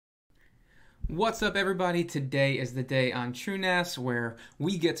What's up, everybody? Today is the day on TrueNAS where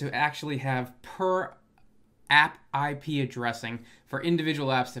we get to actually have per app IP addressing for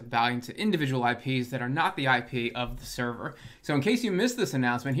individual apps that value to individual IPs that are not the IP of the server. So in case you missed this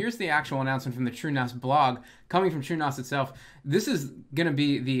announcement, here's the actual announcement from the TrueNAS blog coming from TrueNAS itself. This is going to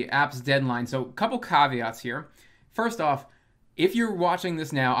be the app's deadline. So a couple caveats here. First off, if you're watching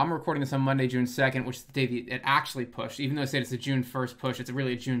this now, I'm recording this on Monday, June 2nd, which is the day it actually pushed. Even though I said it's a June 1st push, it's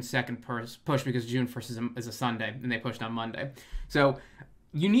really a June 2nd push because June 1st is a Sunday, and they pushed on Monday. So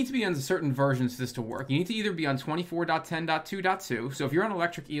you need to be on certain versions for this to work. You need to either be on 24.10.2.2. So if you're on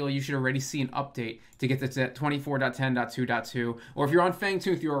Electric Eel, you should already see an update to get this at 24.10.2.2. Or if you're on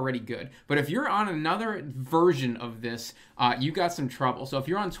Fangtooth, you're already good. But if you're on another version of this, you got some trouble. So if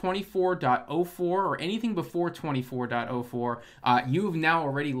you're on 24.04 or anything before 24.04, you've now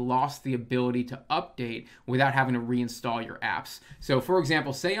already lost the ability to update without having to reinstall your apps. So for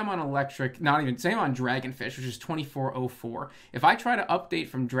example, say I'm on say I'm on Dragonfish, which is 24.04. If I try to update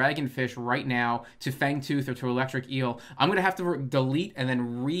from Dragonfish right now to Fangtooth or to Electric Eel, I'm going to have to delete and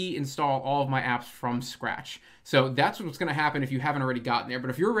then reinstall all of my apps from scratch. So that's what's going to happen if you haven't already gotten there. But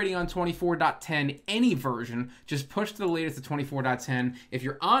if you're already on 24.10, any version, just push to the latest to 24.10. If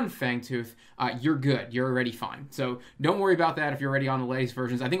you're on Fangtooth, you're good. You're already fine. So don't worry about that if you're already on the latest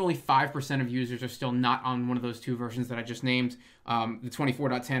versions. I think only 5% of users are still not on one of those two versions that I just named, the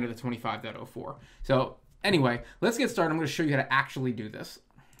 24.10 or the 25.04. So anyway, let's get started. I'm going to show you how to actually do this.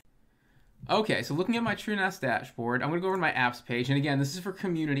 Okay, so looking at my TrueNAS dashboard, I'm going to go over to my apps page. And again, this is for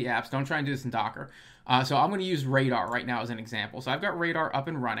community apps. Don't try and do this in Docker. So I'm going to use Radarr right now as an example. So I've got Radarr up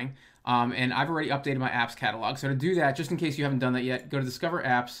and running, and I've already updated my apps catalog. So to do that, just in case you haven't done that yet, go to Discover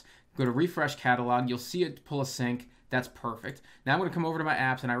Apps, go to Refresh Catalog. You'll see it pull a sync. That's perfect. Now I'm going to come over to my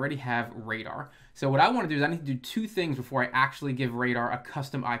apps, and I already have Radarr. So what I want to do is I need to do two things before I actually give Radarr a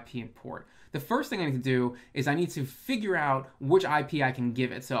custom IP import. The first thing I need to do is I need to figure out which IP I can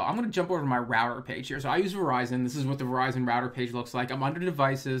give it. So I'm going to jump over to my router page here. So I use Verizon. This is what the Verizon router page looks like. I'm under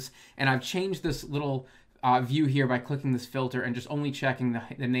devices, and I've changed this little view here by clicking this filter and just only checking the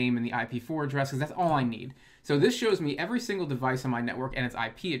name and the IP4 address because that's all I need. So this shows me every single device on my network and its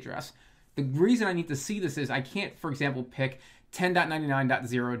IP address. The reason I need to see this is I can't, for example, pick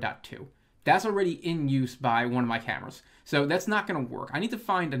 10.99.0.2. That's already in use by one of my cameras. So that's not going to work. I need to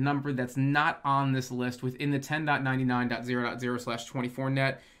find a number that's not on this list within the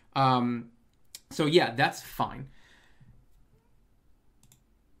 10.99.0.0/24net. So yeah, that's fine.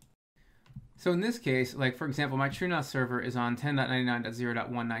 So in this case, like for example, my TrueNAS server is on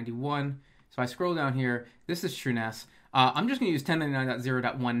 10.99.0.191. So I scroll down here. This is TrueNAS. I'm just going to use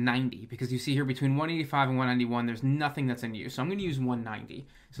 10.99.0.190 because you see here between 185 and 191, there's nothing that's in use. So I'm going to use 190.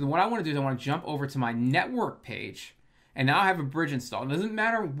 So what I want to do is I want to jump over to my network page, and now I have a bridge installed. It doesn't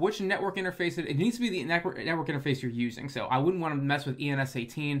matter which network interface it needs to be the network interface you're using. So I wouldn't want to mess with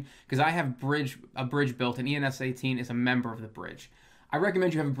ENS18 because I have a bridge built, and ENS18 is a member of the bridge. I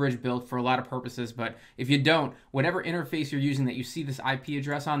recommend you have a bridge built for a lot of purposes, but if you don't, whatever interface you're using that you see this IP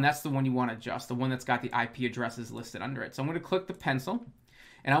address on, that's the one you want to adjust, the one that's got the IP addresses listed under it. So I'm going to click the pencil,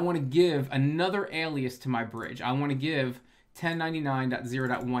 and I want to give another alias to my bridge. I want to give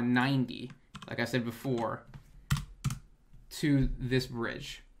 10.99.0.190, like I said before, to this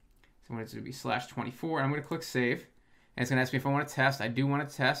bridge. So I'm going to be /24, and I'm going to click Save. And it's going to ask me if I want to test. I do want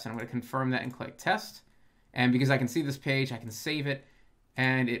to test, and I'm going to confirm that and click Test. And because I can see this page, I can save it.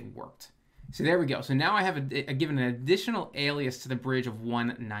 And it worked. So there we go. So now I have given an additional alias to the bridge of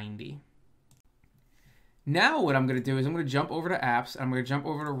 190. Now what I'm going to do is I'm going to jump over to apps. I'm going to jump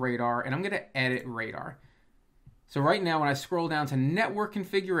over to Radarr, and I'm going to edit Radarr. So right now when I scroll down to network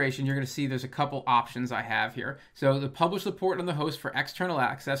configuration, you're going to see there's a couple options I have here. So the publish the port on the host for external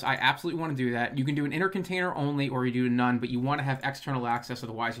access, I absolutely want to do that. You can do an intercontainer only or you do none, but you want to have external access,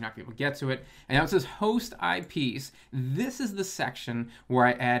 otherwise you're not going to be able to get to it. And now it says host IPs. This is the section where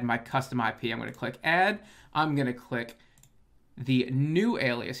I add my custom IP. I'm going to click add. I'm going to click the new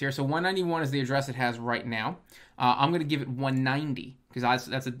alias here. So 191 is the address it has right now. I'm going to give it 190 because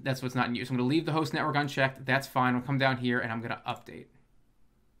that's what's not in use. I'm going to leave the host network unchecked. That's fine. I'll come down here and I'm going to update.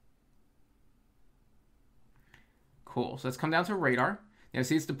 Cool. So let's come down to Radarr. Now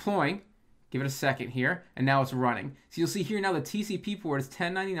see it's deploying. Give it a second here, and now it's running. So you'll see here now the TCP port is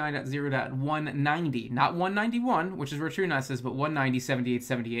 10.99.0.190, not 191, which is where TrueNAS is, but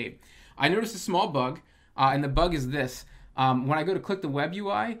 190.78.78. I noticed a small bug, and the bug is this. When I go to click the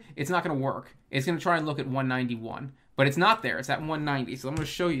WebUI, it's not going to work. It's going to try and look at 191, but it's not there. It's at 190. So I'm going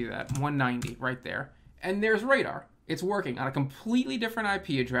to show you that 190 right there. And there's Radarr. It's working on a completely different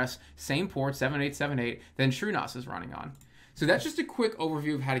IP address, same port, 7878, than TrueNAS is running on. So that's just a quick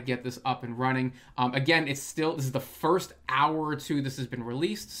overview of how to get this up and running. Again, this is the first hour or two this has been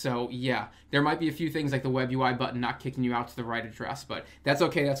released, so yeah, there might be a few things like the WebUI button not kicking you out to the right address, but that's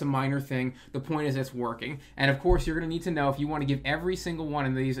okay, that's a minor thing. The point is it's working. And of course, you're going to need to know if you want to give every single one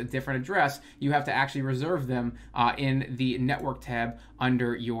of these a different address, you have to actually reserve them in the network tab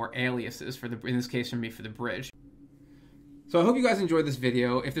under your aliases, in this case for me, for the bridge. So I hope you guys enjoyed this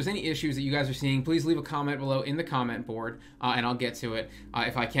video. If there's any issues that you guys are seeing, please leave a comment below in the comment board, and I'll get to it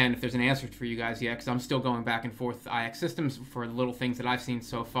if I can, if there's an answer for you guys yet, because I'm still going back and forth with IX systems for little things that I've seen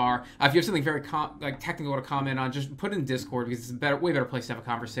so far. If you have something very technical to comment on, just put it in Discord, because it's a way better place to have a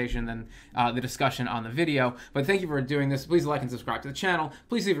conversation than the discussion on the video. But thank you for doing this. Please like and subscribe to the channel.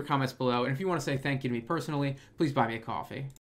 Please leave your comments below, and if you want to say thank you to me personally, please buy me a coffee.